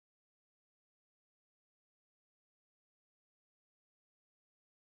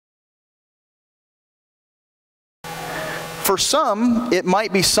For some, it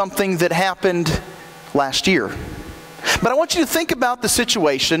might be something that happened last year. But I want you to think about the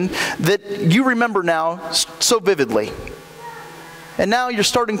situation that you remember now so vividly. And now you're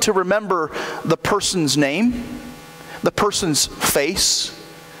starting to remember the person's name, the person's face,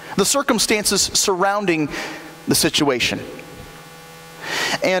 the circumstances surrounding the situation.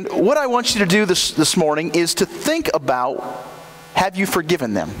 And what I want you to do this morning is to think about, have you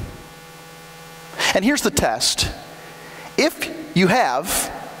forgiven them? And here's the test. If you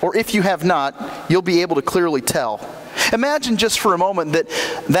have, or if you have not, you'll be able to clearly tell. Imagine just for a moment that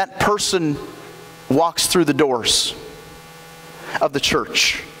that person walks through the doors of the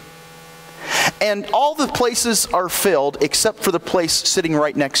church. And all the places are filled except for the place sitting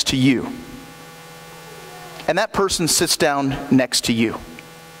right next to you. And that person sits down next to you.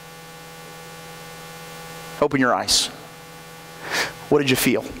 Open your eyes. What did you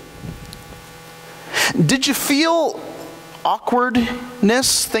feel? Did you feel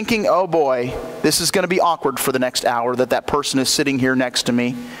awkwardness, thinking, oh boy, this is going to be awkward for the next hour that person is sitting here next to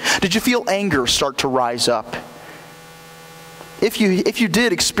me? Did you feel anger start to rise up? If you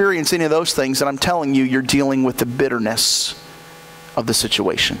did experience any of those things, then I'm telling you, you're dealing with the bitterness of the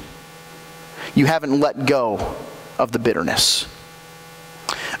situation. You haven't let go of the bitterness.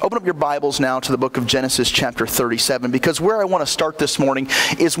 Open up your Bibles now to the book of Genesis chapter 37, because where I want to start this morning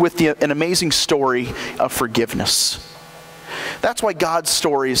is with an amazing story of forgiveness. That's why God's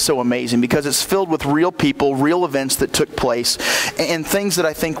story is so amazing, because it's filled with real people, real events that took place, and things that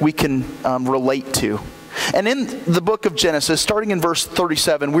I think we can relate to. And in the book of Genesis, starting in verse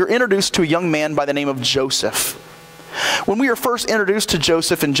 37, we're introduced to a young man by the name of Joseph. When we are first introduced to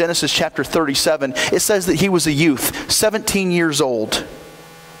Joseph in Genesis chapter 37, it says that he was a youth, 17 years old.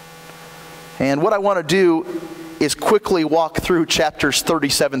 And what I want to do is quickly walk through chapters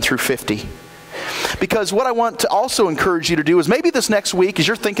 37 through 50. Because what I want to also encourage you to do is maybe this next week, as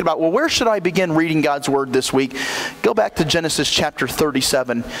you're thinking about, well, where should I begin reading God's Word this week? Go back to Genesis chapter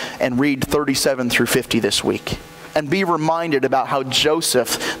 37 and read 37 through 50 this week. And be reminded about how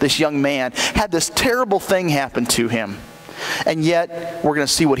Joseph, this young man, had this terrible thing happen to him. And yet, we're going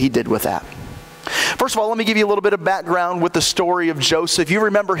to see what he did with that. First of all, let me give you a little bit of background with the story of Joseph. You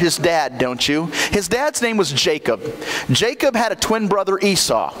remember his dad, don't you? His dad's name was Jacob. Jacob had a twin brother,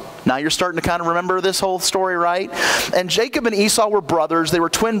 Esau. Now you're starting to kind of remember this whole story, right? And Jacob and Esau were brothers. They were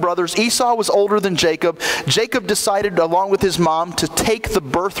twin brothers. Esau was older than Jacob. Jacob decided, along with his mom, to take the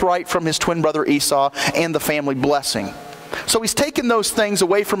birthright from his twin brother Esau and the family blessing. So he's taken those things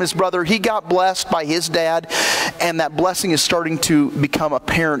away from his brother. He got blessed by his dad, and that blessing is starting to become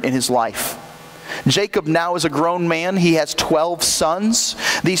apparent in his life. Jacob now is a grown man. He has 12 sons.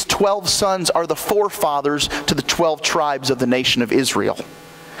 These 12 sons are the forefathers to the 12 tribes of the nation of Israel.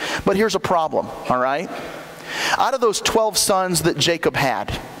 But here's a problem, all right? Out of those 12 sons that Jacob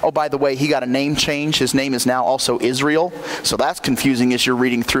had, oh, by the way, he got a name change. His name is now also Israel. So that's confusing as you're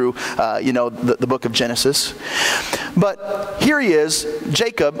reading through, the book of Genesis. But here he is,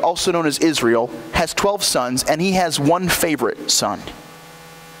 Jacob, also known as Israel, has 12 sons, and he has one favorite son.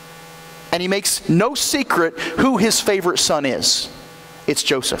 And he makes no secret who his favorite son is. It's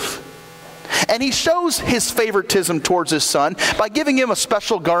Joseph. And he shows his favoritism towards his son by giving him a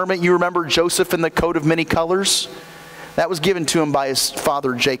special garment. You remember Joseph in the coat of many colors? That was given to him by his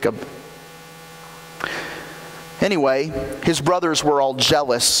father Jacob. Anyway, his brothers were all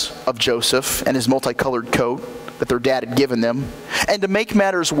jealous of Joseph and his multicolored coat that their dad had given them. And to make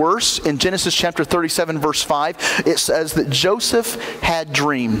matters worse, in Genesis chapter 37 verse 5, it says that Joseph had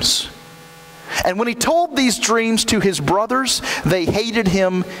dreams. And when he told these dreams to his brothers, they hated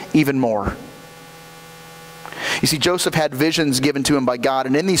him even more. You see, Joseph had visions given to him by God,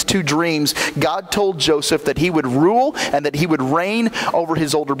 and in these two dreams, God told Joseph that he would rule and that he would reign over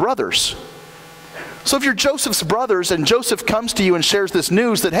his older brothers. So if you're Joseph's brothers and Joseph comes to you and shares this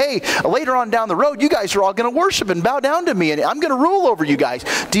news that, hey, later on down the road, you guys are all going to worship and bow down to me, and I'm going to rule over you guys,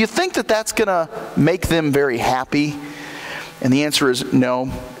 do you think that that's going to make them very happy? And the answer is no,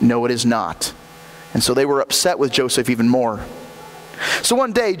 it is not. And so they were upset with Joseph even more. So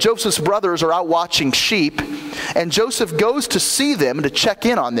one day, Joseph's brothers are out watching sheep, and Joseph goes to see them, to check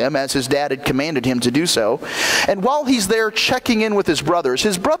in on them, as his dad had commanded him to do so. And while he's there checking in with his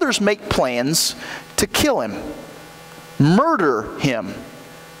brothers make plans to kill him, murder him.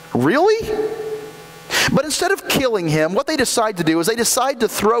 Really? But instead of killing him, what they decide to do is they decide to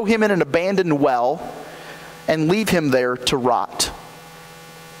throw him in an abandoned well and leave him there to rot.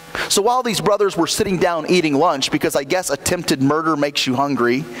 So while these brothers were sitting down eating lunch, because I guess attempted murder makes you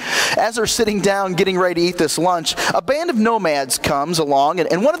hungry, as they're sitting down getting ready to eat this lunch, a band of nomads comes along,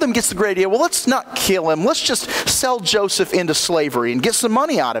 and one of them gets the great idea, well, let's not kill him. Let's just sell Joseph into slavery and get some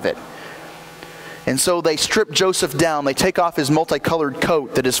money out of it. And so they strip Joseph down. They take off his multicolored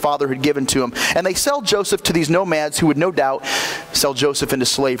coat that his father had given to him, and they sell Joseph to these nomads who would no doubt sell Joseph into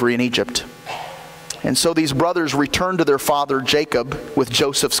slavery in Egypt. And so these brothers return to their father Jacob with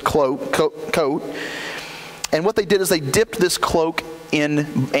Joseph's coat. And what they did is they dipped this cloak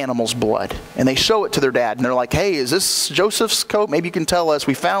in animal's blood. And they show it to their dad. And they're like, hey, is this Joseph's coat? Maybe you can tell us.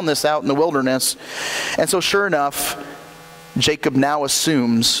 We found this out in the wilderness. And so sure enough, Jacob now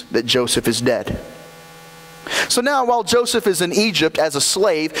assumes that Joseph is dead. So now while Joseph is in Egypt as a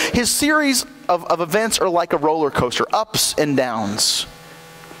slave, his series of events are like a roller coaster, ups and downs.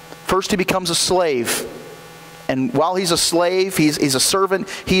 First, he becomes a slave. And while he's a slave, he's a servant,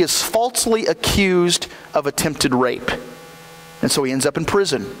 he is falsely accused of attempted rape. And so he ends up in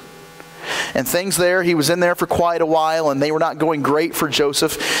prison. And things there, he was in there for quite a while, and they were not going great for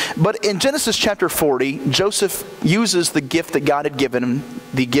Joseph. But in Genesis chapter 40, Joseph uses the gift that God had given him,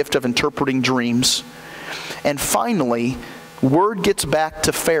 the gift of interpreting dreams. And finally, word gets back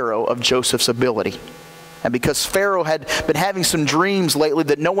to Pharaoh of Joseph's ability. And because Pharaoh had been having some dreams lately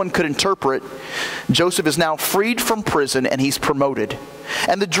that no one could interpret, Joseph is now freed from prison and he's promoted.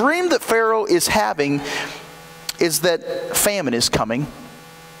 And the dream that Pharaoh is having is that famine is coming.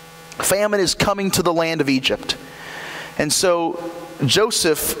 Famine is coming to the land of Egypt. And so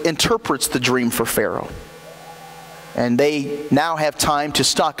Joseph interprets the dream for Pharaoh. And they now have time to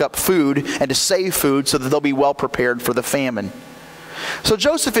stock up food and to save food so that they'll be well prepared for the famine. So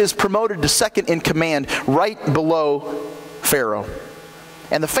Joseph is promoted to second in command right below Pharaoh.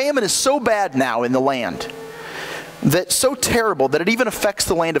 And the famine is so bad now in the land, that so terrible that it even affects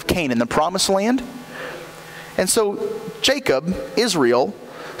the land of Canaan, the promised land. And so Jacob, Israel,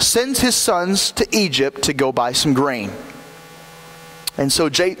 sends his sons to Egypt to go buy some grain. And so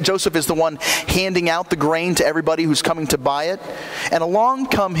Joseph is the one handing out the grain to everybody who's coming to buy it. And along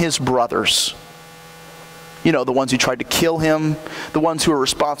come his brothers. You know, the ones who tried to kill him, the ones who are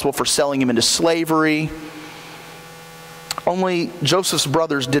responsible for selling him into slavery. Only Joseph's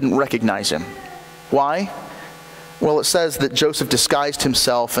brothers didn't recognize him. Why? Well, it says that Joseph disguised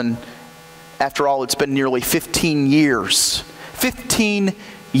himself, and after all, it's been nearly 15 years. 15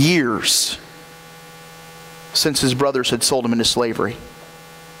 years since his brothers had sold him into slavery.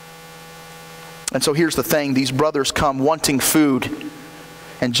 And so here's the thing, these brothers come wanting food.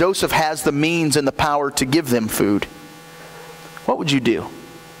 And Joseph has the means and the power to give them food. What would you do?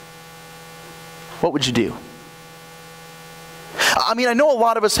 What would you do? I mean, I know a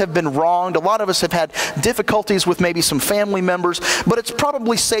lot of us have been wronged. A lot of us have had difficulties with maybe some family members. But it's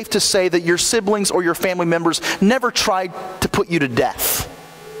probably safe to say that your siblings or your family members never tried to put you to death.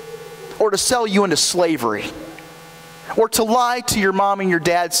 Or to sell you into slavery. Or to lie to your mom and your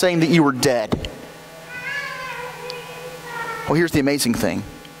dad saying that you were dead. Well, here's the amazing thing.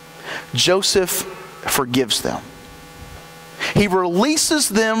 Joseph forgives them. He releases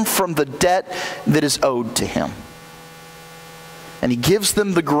them from the debt that is owed to him. And he gives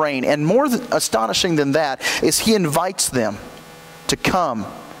them the grain. And more astonishing than that is he invites them to come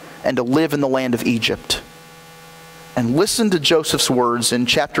and to live in the land of Egypt. And listen to Joseph's words in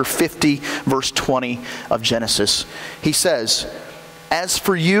chapter 50, verse 20 of Genesis. He says, "As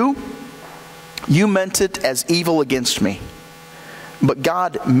for you, you meant it as evil against me. But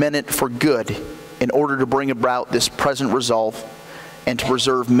God meant it for good in order to bring about this present result and to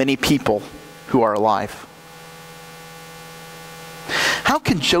preserve many people who are alive." How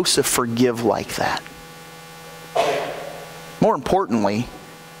can Joseph forgive like that? More importantly,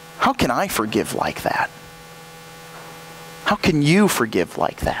 how can I forgive like that? How can you forgive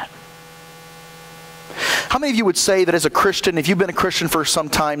like that? How many of you would say that as a Christian, if you've been a Christian for some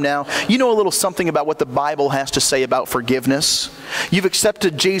time now, you know a little something about what the Bible has to say about forgiveness? You've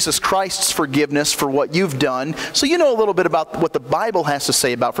accepted Jesus Christ's forgiveness for what you've done, so you know a little bit about what the Bible has to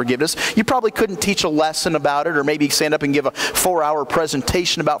say about forgiveness. You probably couldn't teach a lesson about it, or maybe stand up and give a 4-hour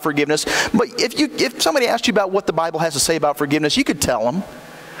presentation about forgiveness. But if somebody asked you about what the Bible has to say about forgiveness, you could tell them.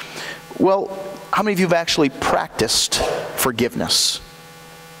 Well, how many of you have actually practiced forgiveness?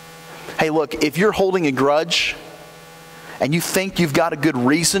 Hey, look, if you're holding a grudge and you think you've got a good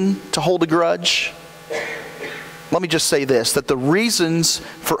reason to hold a grudge, let me just say this, that the reasons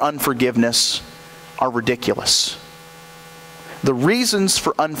for unforgiveness are ridiculous. The reasons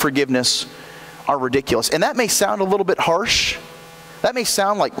for unforgiveness are ridiculous. And that may sound a little bit harsh, That may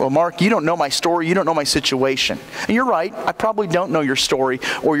sound like, well, Mark, you don't know my story, you don't know my situation. And you're right, I probably don't know your story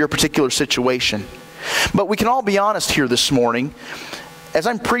or your particular situation. But we can all be honest here this morning. As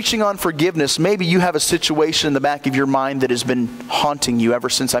I'm preaching on forgiveness, maybe you have a situation in the back of your mind that has been haunting you ever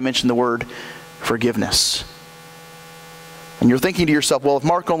since I mentioned the word forgiveness. And you're thinking to yourself, well, if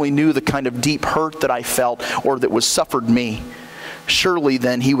Mark only knew the kind of deep hurt that I felt or that was suffered me, surely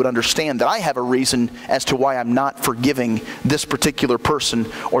then he would understand that I have a reason as to why I'm not forgiving this particular person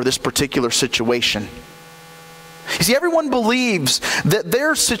or this particular situation. You see, everyone believes that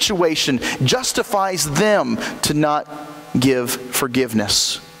their situation justifies them to not give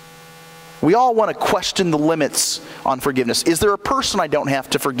forgiveness. We all want to question the limits on forgiveness. Is there a person I don't have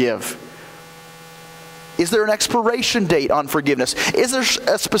to forgive? Is there an expiration date on forgiveness? Is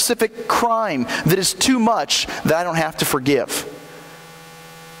there a specific crime that is too much that I don't have to forgive?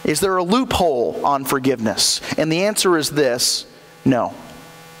 Is there a loophole on forgiveness? And the answer is this: no.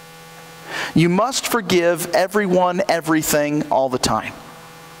 You must forgive everyone, everything, all the time.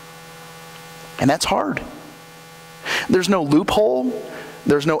 And that's hard. There's no loophole.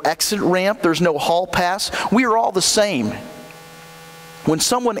 There's no exit ramp. There's no hall pass. We are all the same. When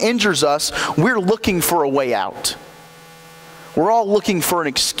someone injures us, we're looking for a way out. We're all looking for an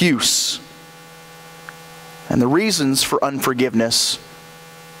excuse. And the reasons for unforgiveness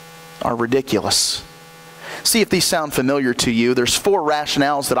are ridiculous. See if these sound familiar to you. There's 4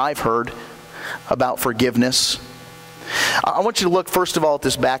 rationales that I've heard about forgiveness. I want you to look first of all at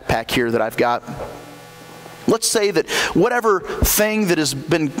this backpack here that I've got. Let's say that whatever thing that has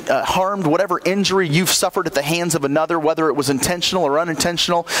been harmed, whatever injury you've suffered at the hands of another, whether it was intentional or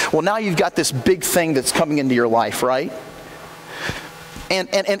unintentional, well, now you've got this big thing that's coming into your life, right?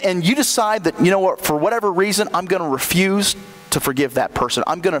 And you decide that, you know what, for whatever reason, I'm going to refuse to forgive that person.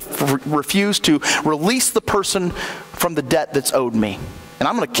 I'm going to refuse to release the person from the debt that's owed me. And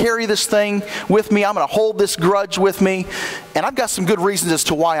I'm going to carry this thing with me. I'm going to hold this grudge with me. And I've got some good reasons as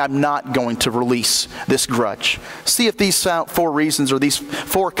to why I'm not going to release this grudge. See if these 4 reasons or these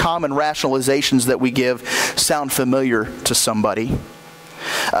 4 common rationalizations that we give sound familiar to somebody.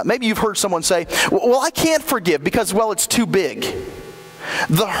 Maybe you've heard someone say, well, I can't forgive because, well, it's too big.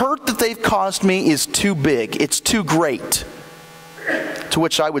 The hurt that they've caused me is too big. It's too great. To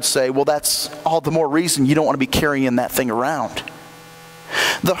which I would say, well, that's all the more reason you don't want to be carrying that thing around.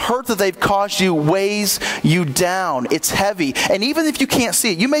 The hurt that they've caused you weighs you down. It's heavy. And even if you can't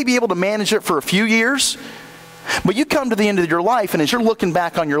see it, you may be able to manage it for a few years, but you come to the end of your life, and as you're looking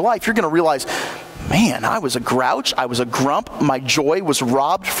back on your life, you're going to realize, man, I was a grouch, I was a grump, my joy was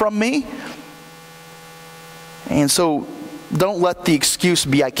robbed from me. And so don't let the excuse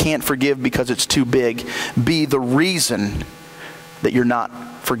be, I can't forgive because it's too big, be the reason that you're not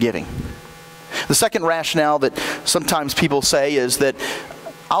forgiving. The second rationale that sometimes people say is that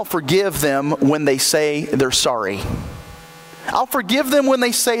I'll forgive them when they say they're sorry. I'll forgive them when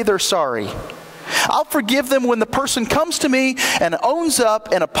they say they're sorry. I'll forgive them when the person comes to me and owns up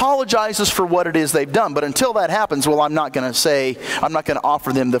and apologizes for what it is they've done. But until that happens, well, I'm not going to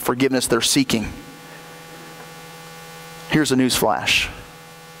offer them the forgiveness they're seeking. Here's a newsflash.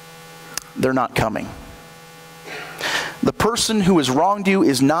 They're not coming. The person who has wronged you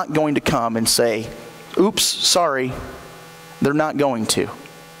is not going to come and say, oops, sorry. They're not going to.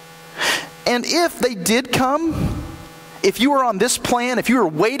 And if they did come, if you were on this plan, if you were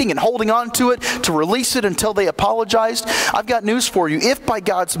waiting and holding on to it to release it until they apologized, I've got news for you. If by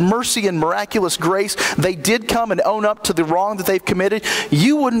God's mercy and miraculous grace they did come and own up to the wrong that they've committed,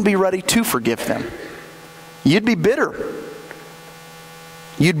 you wouldn't be ready to forgive them. You'd be bitter.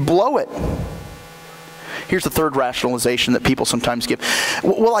 You'd blow it. Here's the third rationalization that people sometimes give.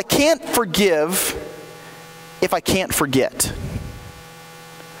 Well, I can't forgive if I can't forget.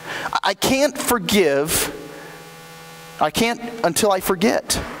 I can't forgive. I can't until I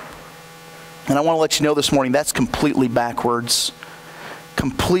forget. And I want to let you know this morning, that's completely backwards.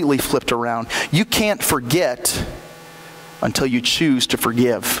 Completely flipped around. You can't forget until you choose to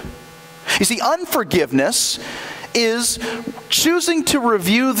forgive. You see, unforgiveness is choosing to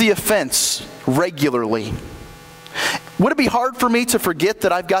review the offense regularly. Would it be hard for me to forget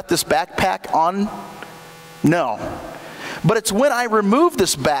that I've got this backpack on? No. But it's when I remove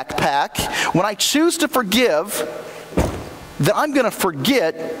this backpack, when I choose to forgive, that I'm going to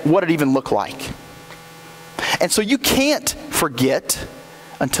forget what it even looked like. And so you can't forget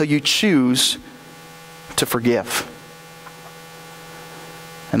until you choose to forgive.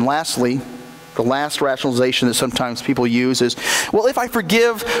 And lastly, the last rationalization that sometimes people use is, well, if I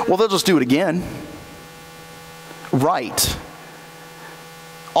forgive, well, they'll just do it again. Right.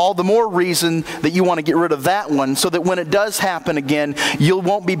 all the more reason that you want to get rid of that one so that when it does happen again, you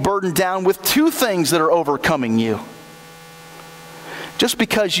won't be burdened down with two things that are overcoming you. Just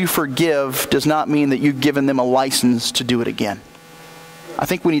because you forgive does not mean that you've given them a license to do it again. I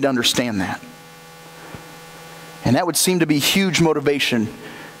think we need to understand that. And that would seem to be huge motivation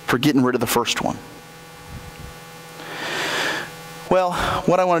for getting rid of the first one. Well,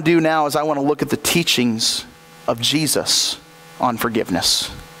 what I want to do now is I want to look at the teachings of Jesus on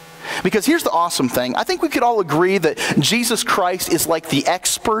forgiveness. Because here's the awesome thing. I think we could all agree that Jesus Christ is like the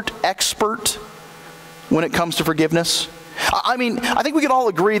expert when it comes to forgiveness. I mean, I think we could all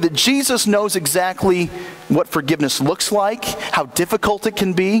agree that Jesus knows exactly what forgiveness looks like, how difficult it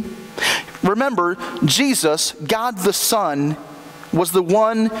can be. Remember, Jesus, God the Son, was the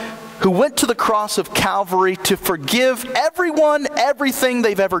one who went to the cross of Calvary to forgive everyone, everything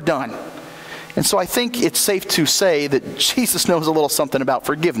they've ever done. And so I think it's safe to say that Jesus knows a little something about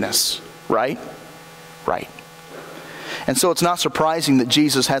forgiveness, right? Right. And so it's not surprising that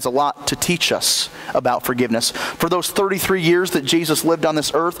Jesus has a lot to teach us about forgiveness. For those 33 years that Jesus lived on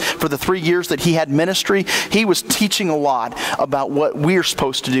this earth, for the 3 years that he had ministry, he was teaching a lot about what we're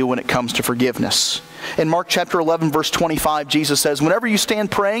supposed to do when it comes to forgiveness. In Mark chapter 11, verse 25, Jesus says, "Whenever you stand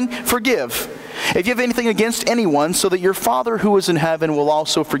praying, forgive. If you have anything against anyone, so that your Father who is in heaven will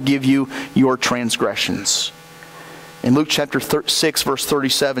also forgive you your transgressions." In Luke chapter 6, verse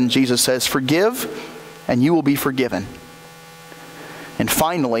 37, Jesus says, "Forgive, and you will be forgiven." And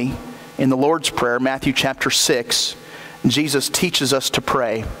finally, in the Lord's Prayer, Matthew chapter 6, Jesus teaches us to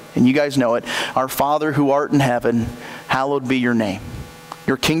pray. And you guys know it. "Our Father who art in heaven, hallowed be your name.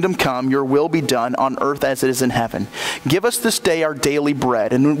 Your kingdom come, your will be done on earth as it is in heaven. Give us this day our daily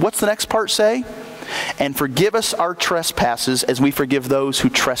bread." And what's the next part say? "And forgive us our trespasses as we forgive those who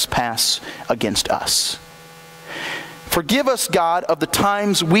trespass against us." Forgive us, God, of the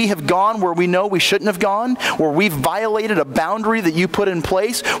times we have gone where we know we shouldn't have gone, where we've violated a boundary that you put in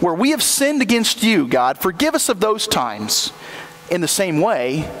place, where we have sinned against you, God. Forgive us of those times in the same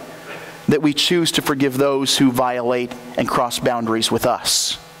way that we choose to forgive those who violate and cross boundaries with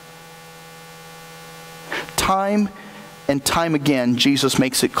us. Time and time again, Jesus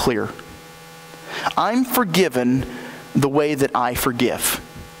makes it clear. I'm forgiven the way that I forgive.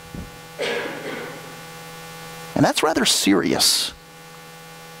 And that's rather serious.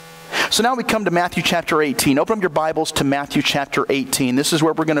 So now we come to Matthew chapter 18. Open up your Bibles to Matthew chapter 18. This is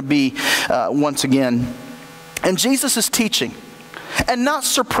where we're going to be once again. And Jesus is teaching. And not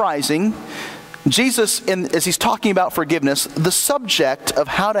surprising, Jesus, as he's talking about forgiveness, the subject of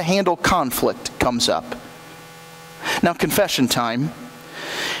how to handle conflict comes up. Now, confession time.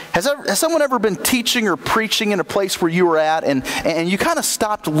 Has someone ever been teaching or preaching in a place where you were at and you kind of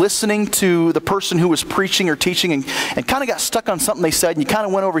stopped listening to the person who was preaching or teaching and kind of got stuck on something they said, and you kind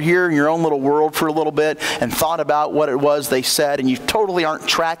of went over here in your own little world for a little bit and thought about what it was they said, and you totally aren't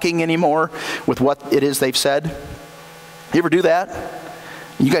tracking anymore with what it is they've said? You ever do that?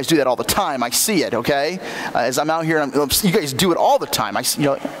 You guys do that all the time. I see it, okay? As I'm out here, you guys do it all the time.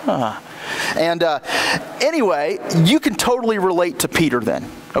 And anyway, you can totally relate to Peter then,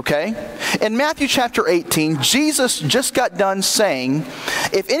 okay? In Matthew chapter 18, Jesus just got done saying,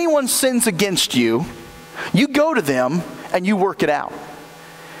 if anyone sins against you, you go to them and you work it out.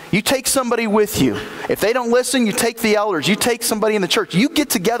 You take somebody with you. If they don't listen, you take the elders. You take somebody in the church. You get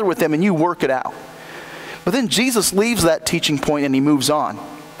together with them and you work it out. But then Jesus leaves that teaching point and he moves on.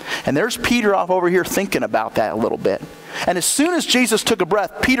 And there's Peter off over here thinking about that a little bit. And as soon as Jesus took a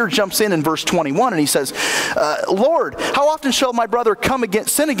breath, Peter jumps in verse 21 and he says, "Lord, how often shall my brother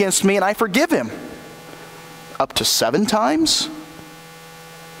sin against me and I forgive him? Up to 7 times?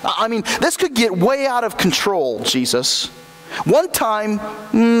 I mean, this could get way out of control, Jesus. 1 time,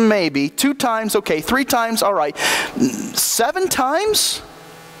 maybe. 2 times, okay. 3 times, all right. 7 times?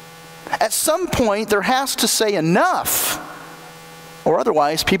 At some point, there has to say enough. Or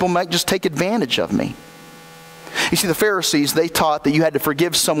otherwise, people might just take advantage of me." You see, the Pharisees, they taught that you had to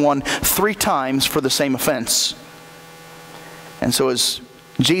forgive someone 3 times for the same offense. And so as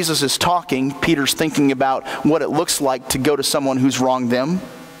Jesus is talking, Peter's thinking about what it looks like to go to someone who's wronged them.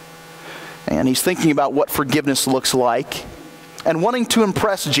 And he's thinking about what forgiveness looks like. And wanting to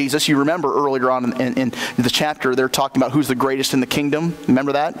impress Jesus, you remember earlier on in the chapter, they're talking about who's the greatest in the kingdom.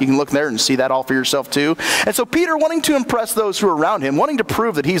 Remember that? You can look there and see that all for yourself too. And so Peter, wanting to impress those who are around him, wanting to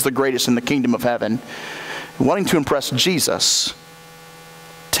prove that he's the greatest in the kingdom of heaven, wanting to impress Jesus,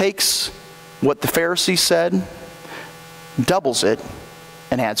 takes what the Pharisees said, doubles it,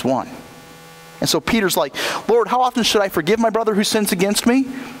 and adds 1. And so Peter's like, "Lord, how often should I forgive my brother who sins against me?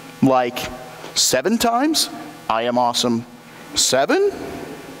 Like 7 times? I am awesome. 7?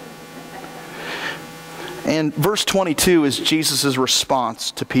 And verse 22 is Jesus'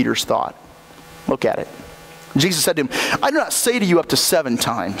 response to Peter's thought. Look at it. Jesus said to him, I do not say to you up to 7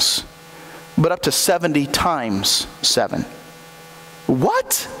 times, but up to 70 times 7.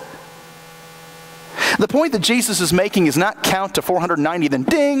 What? The point that Jesus is making is not count to 490, then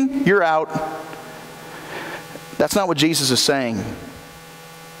ding, you're out. That's not what Jesus is saying.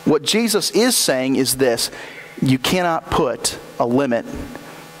 What Jesus is saying is this: you cannot put a limit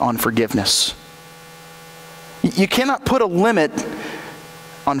on forgiveness. You cannot put a limit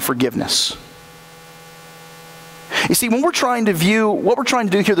on forgiveness. You see, when we're trying to view, what we're trying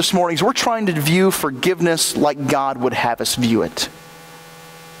to do here this morning is we're trying to view forgiveness like God would have us view it.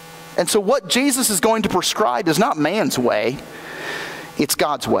 And so what Jesus is going to prescribe is not man's way, it's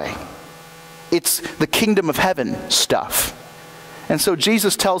God's way. It's the kingdom of heaven stuff. And so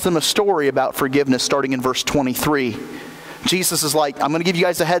Jesus tells them a story about forgiveness starting in verse 23. Jesus is like, I'm going to give you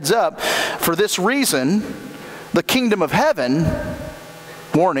guys a heads up. For this reason, the kingdom of heaven,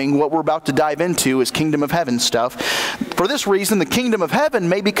 warning, what we're about to dive into is kingdom of heaven stuff. For this reason, the kingdom of heaven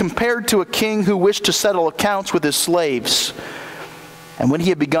may be compared to a king who wished to settle accounts with his slaves. And when he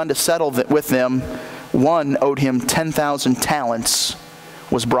had begun to settle with them, one owed him 10,000 talents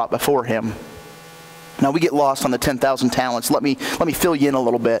was brought before him. Now we get lost on the 10,000 talents. Let me fill you in a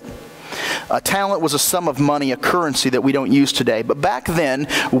little bit. A talent was a sum of money, a currency that we don't use today. But back then,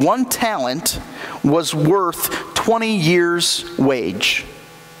 1 talent was worth 20 years' wage.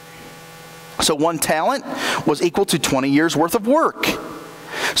 So 1 talent was equal to 20 years' worth of work.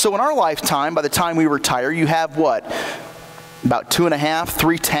 So in our lifetime, by the time we retire, you have what? About 2.5,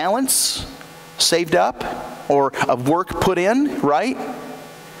 3 talents saved up or of work put in, right?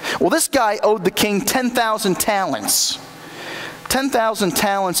 Well, this guy owed the king 10,000 talents. 10,000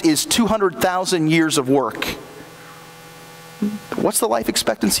 talents is 200,000 years of work. What's the life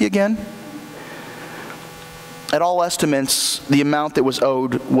expectancy again? At all estimates, the amount that was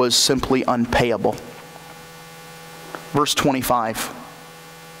owed was simply unpayable. Verse 25.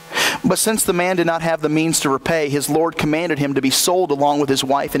 But since the man did not have the means to repay, his Lord commanded him to be sold along with his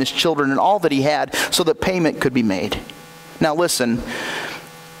wife and his children and all that he had, so that payment could be made. Now listen,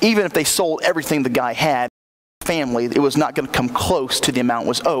 even if they sold everything the guy had, family, it was not going to come close to the amount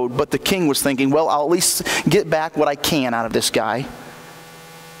was owed. But the king was thinking, well, I'll at least get back what I can out of this guy.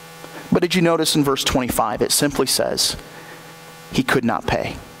 But did you notice in verse 25, it simply says, he could not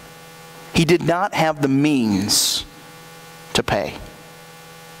pay. He did not have the means to pay.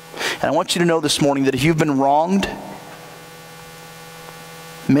 And I want you to know this morning that if you've been wronged,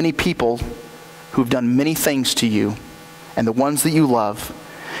 many people who've done many things to you, and the ones that you love,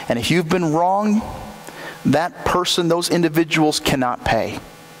 and if you've been wronged, that person, those individuals cannot pay.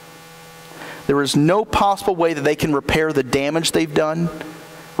 There is no possible way that they can repair the damage they've done,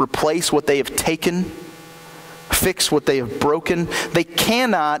 replace what they have taken, fix what they have broken. They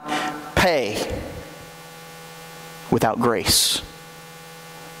cannot pay without grace.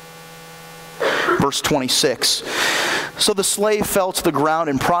 Verse 26. So the slave fell to the ground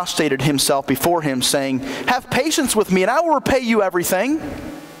and prostrated himself before him, saying, have patience with me, and I will repay you everything.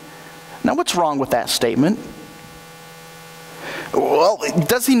 Now, what's wrong with that statement? Well,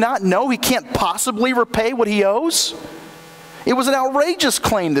 does he not know he can't possibly repay what he owes? It was an outrageous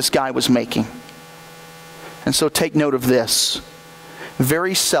claim this guy was making. And so take note of this.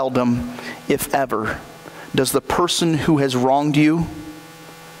 Very seldom, if ever, does the person who has wronged you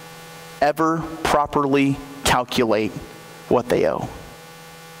ever properly calculate what they owe.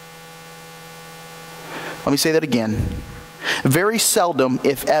 Let me say that again. Very seldom,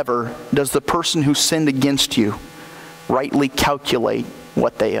 if ever, does the person who sinned against you rightly calculate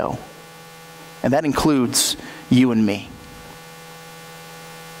what they owe. And that includes you and me.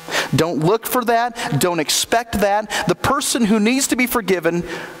 Don't look for that. Don't expect that. The person who needs to be forgiven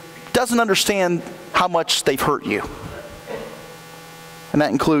doesn't understand how much they've hurt you. And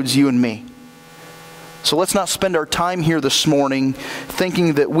that includes you and me. So let's not spend our time here this morning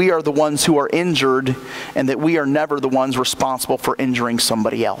thinking that we are the ones who are injured and that we are never the ones responsible for injuring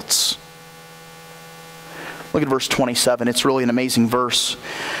somebody else. Look at verse 27. It's really an amazing verse.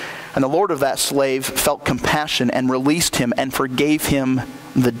 And the Lord of that slave felt compassion and released him and forgave him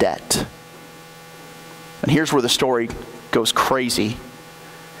the debt. And here's where the story goes crazy.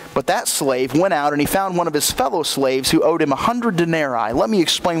 But that slave went out and he found one of his fellow slaves who owed him 100 denarii. Let me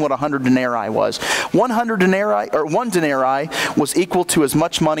explain what 100 denarii was. 1 denarii was equal to as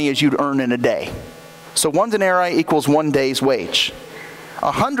much money as you'd earn in a day. So 1 denarii equals 1 day's wage.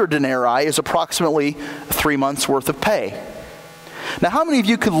 100 denarii is approximately 3 months worth of pay. Now, how many of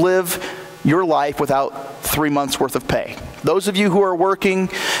you could live your life without 3 months worth of pay. Those of you who are working,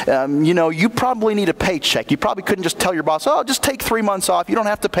 you probably need a paycheck. You probably couldn't just tell your boss, oh, just take 3 months off. You don't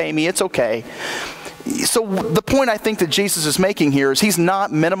have to pay me. It's okay. So the point I think that Jesus is making here is he's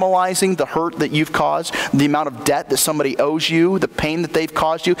not minimalizing the hurt that you've caused, the amount of debt that somebody owes you, the pain that they've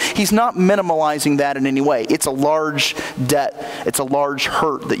caused you. He's not minimalizing that in any way. It's a large debt. It's a large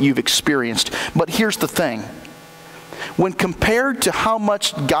hurt that you've experienced. But here's the thing. When compared to how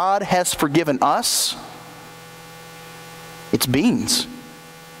much God has forgiven us, it's beans.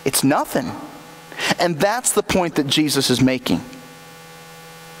 It's nothing. And that's the point that Jesus is making.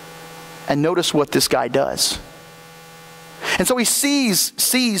 And notice what this guy does. And so he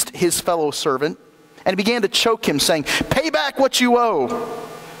seized his fellow servant and began to choke him, saying, "Pay back what you owe."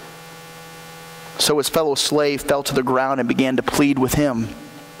 So his fellow slave fell to the ground and began to plead with him,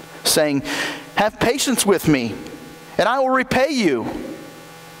 saying, "Have patience with me, and I will repay you."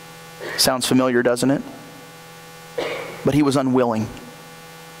 Sounds familiar, doesn't it? But he was unwilling.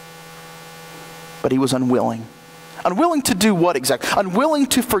 Unwilling to do what exactly? Unwilling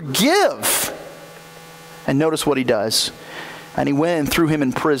to forgive. And notice what he does. And he went and threw him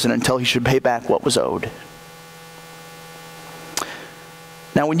in prison until he should pay back what was owed.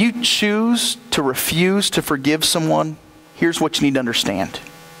 Now, when you choose to refuse to forgive someone, here's what you need to understand.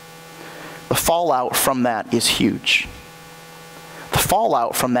 The fallout from that is huge. The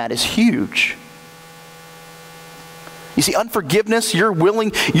fallout from that is huge. You see, unforgiveness, your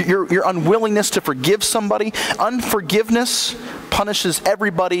unwillingness to forgive somebody, unforgiveness punishes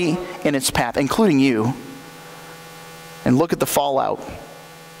everybody in its path, including you. And look at the fallout.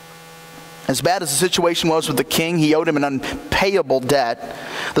 As bad as the situation was with the king, he owed him an unpayable debt.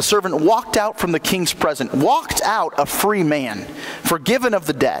 The servant walked out from the king's presence, walked out a free man, forgiven of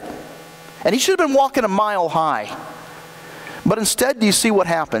the debt. And he should have been walking a mile high. But instead, do you see what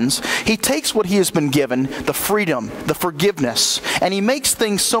happens? He takes what he has been given, the freedom, the forgiveness, and he makes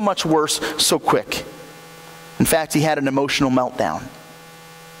things so much worse so quick. In fact, he had an emotional meltdown.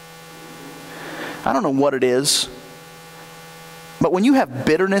 I don't know what it is, but when you have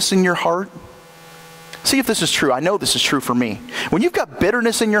bitterness in your heart, see if this is true. I know this is true for me. When you've got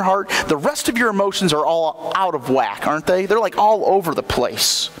bitterness in your heart, the rest of your emotions are all out of whack, aren't they? They're like all over the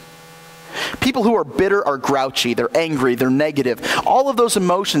place. People who are bitter are grouchy, they're angry, they're negative. All of those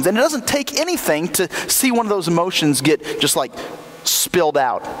emotions, and it doesn't take anything to see one of those emotions get just like spilled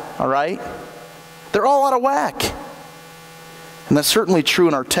out, all right? They're all out of whack. And that's certainly true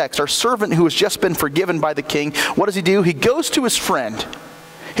in our text. Our servant who has just been forgiven by the king, what does he do? He goes to his friend,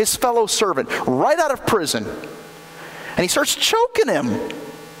 his fellow servant, right out of prison, and he starts choking him.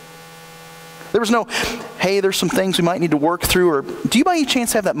 There was no, hey, there's some things we might need to work through, or do you by any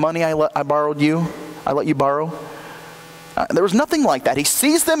chance have that money I borrowed you? I let you borrow? There was nothing like that. He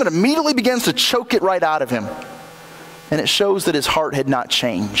sees them and immediately begins to choke it right out of him. And it shows that his heart had not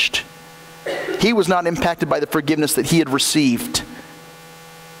changed. He was not impacted by the forgiveness that he had received.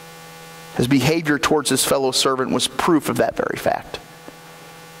 His behavior towards his fellow servant was proof of that very fact.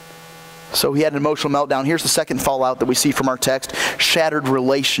 So he had an emotional meltdown. Here's the second fallout that we see from our text. Shattered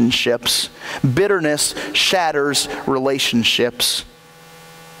relationships. Bitterness shatters relationships.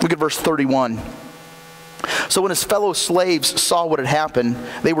 Look at verse 31. So when his fellow slaves saw what had happened,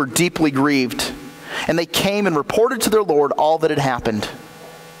 they were deeply grieved. And they came and reported to their Lord all that had happened.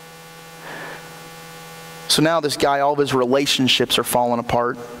 So now this guy, all of his relationships are falling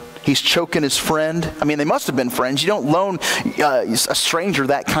apart. He's choking his friend. I mean, they must have been friends. You don't loan a stranger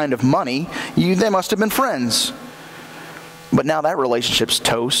that kind of money. They must have been friends. But now that relationship's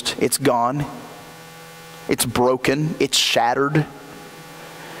toast. It's gone. It's broken. It's shattered.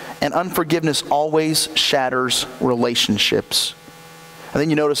 And unforgiveness always shatters relationships. And then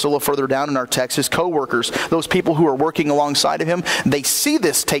you notice a little further down in our text, his co-workers, those people who are working alongside of him, they see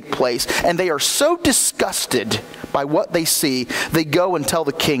this take place, and they are so disgusted by what they see, they go and tell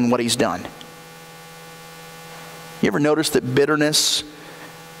the king what he's done. You ever notice that bitterness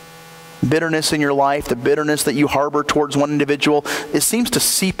in your life, the bitterness that you harbor towards one individual, it seems to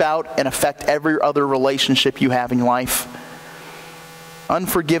seep out and affect every other relationship you have in life?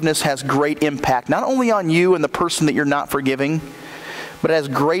 Unforgiveness has great impact, not only on you and the person that you're not forgiving, but it has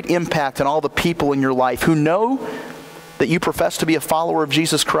great impact on all the people in your life who know that you profess to be a follower of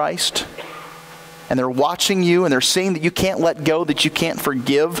Jesus Christ. And they're watching you and they're seeing that you can't let go, that you can't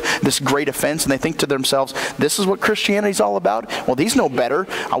forgive this great offense. And they think to themselves, this is what Christianity's all about? Well, he's no better.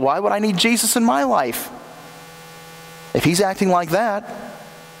 Why would I need Jesus in my life if he's acting like that?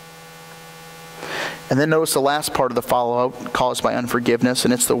 And then notice the last part of the follow-up caused by unforgiveness,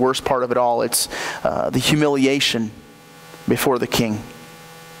 and it's the worst part of it all. It's the humiliation before the king.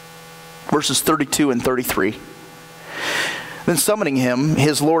 Verses 32 and 33. Then summoning him,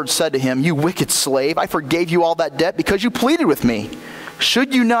 his Lord said to him, "You wicked slave, I forgave you all that debt because you pleaded with me.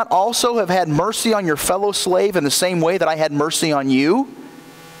 Should you not also have had mercy on your fellow slave in the same way that I had mercy on you?"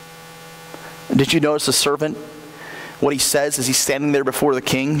 Did you notice the servant? What he says as he's standing there before the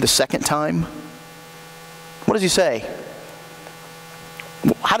king the second time? What does he say?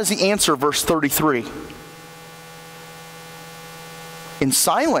 How does he answer verse 33? In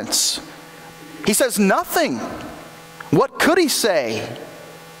silence. He says nothing. What could he say?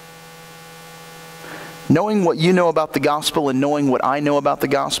 Knowing what you know about the gospel and knowing what I know about the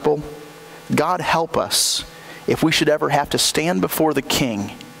gospel, God help us if we should ever have to stand before the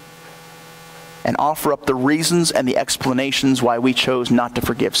king and offer up the reasons and the explanations why we chose not to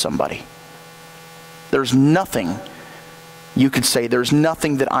forgive somebody. There's nothing you could say. There's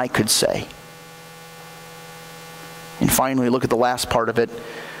nothing that I could say. And finally, look at the last part of it.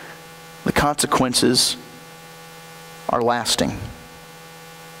 The consequences are lasting.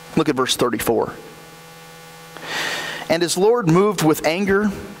 Look at verse 34. And his Lord moved with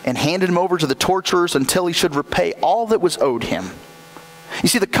anger and handed him over to the torturers until he should repay all that was owed him. You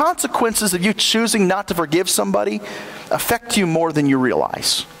see, the consequences of you choosing not to forgive somebody affect you more than you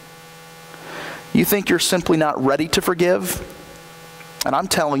realize. You think you're simply not ready to forgive? And I'm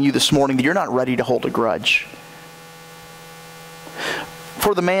telling you this morning that you're not ready to hold a grudge.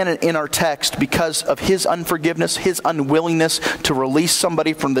 For the man in our text, because of his unforgiveness, his unwillingness to release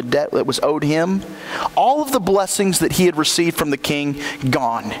somebody from the debt that was owed him, all of the blessings that he had received from the king,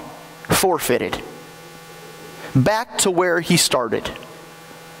 gone, forfeited, back to where he started.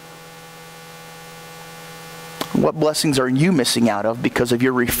 What blessings are you missing out of because of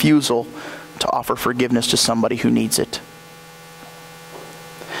your refusal to offer forgiveness to somebody who needs it?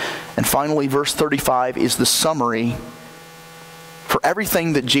 And finally, verse 35 is the summary for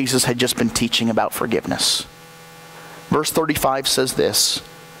everything that Jesus had just been teaching about forgiveness. Verse 35 says this,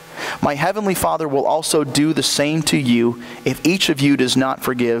 "My heavenly Father will also do the same to you if each of you does not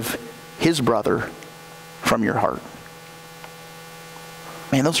forgive his brother from your heart."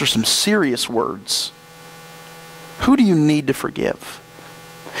 Man, those are some serious words. Who do you need to forgive?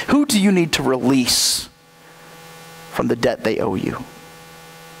 Who do you need to release from the debt they owe you?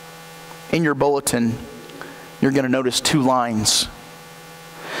 In your bulletin, you're going to notice two lines.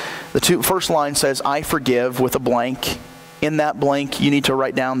 The first line says, "I forgive," with a blank. In that blank, you need to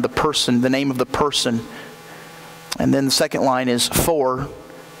write down the person, the name of the person. And then the second line is "for,"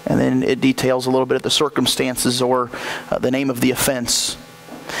 and then it details a little bit of the circumstances or the name of the offense.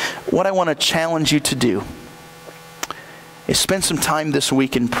 What I want to challenge you to do is spend some time this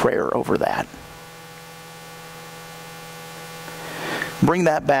week in prayer over that. Bring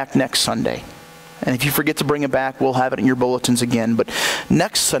that back next Sunday. And if you forget to bring it back, we'll have it in your bulletins again. But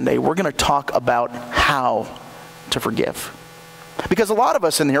next Sunday, we're going to talk about how to forgive. Because a lot of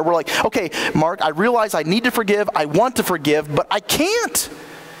us in here, we're like, okay, Mark, I realize I need to forgive, I want to forgive, but I can't.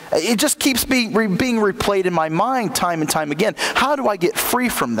 It just keeps being replayed in my mind time and time again. How do I get free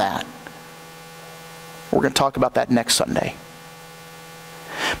from that? We're going to talk about that next Sunday.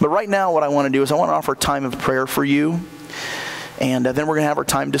 But right now, what I want to do is I want to offer a time of prayer for you. And then we're going to have our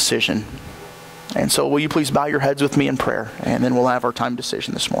time decision. And so will you please bow your heads with me in prayer, and then we'll have our time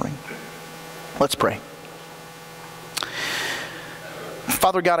decision this morning. Let's pray.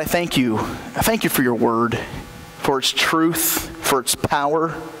 Father God, I thank you. I thank you for your word, for its truth, for its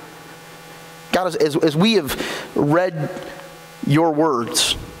power. God, as we have read your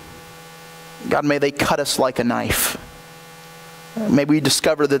words, God, may they cut us like a knife. May we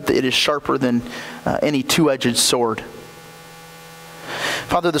discover that it is sharper than any two-edged sword.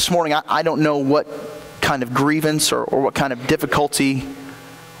 Father, this morning, I don't know what kind of grievance or what kind of difficulty,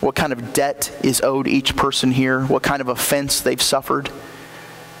 what kind of debt is owed each person here, what kind of offense they've suffered.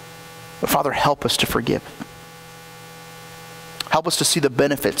 But Father, help us to forgive. Help us to see the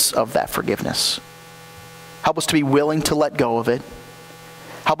benefits of that forgiveness. Help us to be willing to let go of it.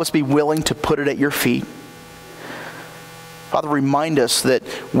 Help us be willing to put it at your feet. Father, remind us that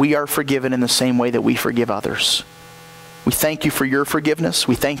we are forgiven in the same way that we forgive others. We thank you for your forgiveness.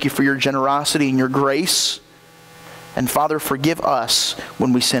 We thank you for your generosity and your grace. And Father, forgive us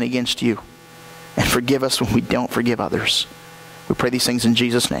when we sin against you. And forgive us when we don't forgive others. We pray these things in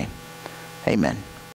Jesus' name. Amen.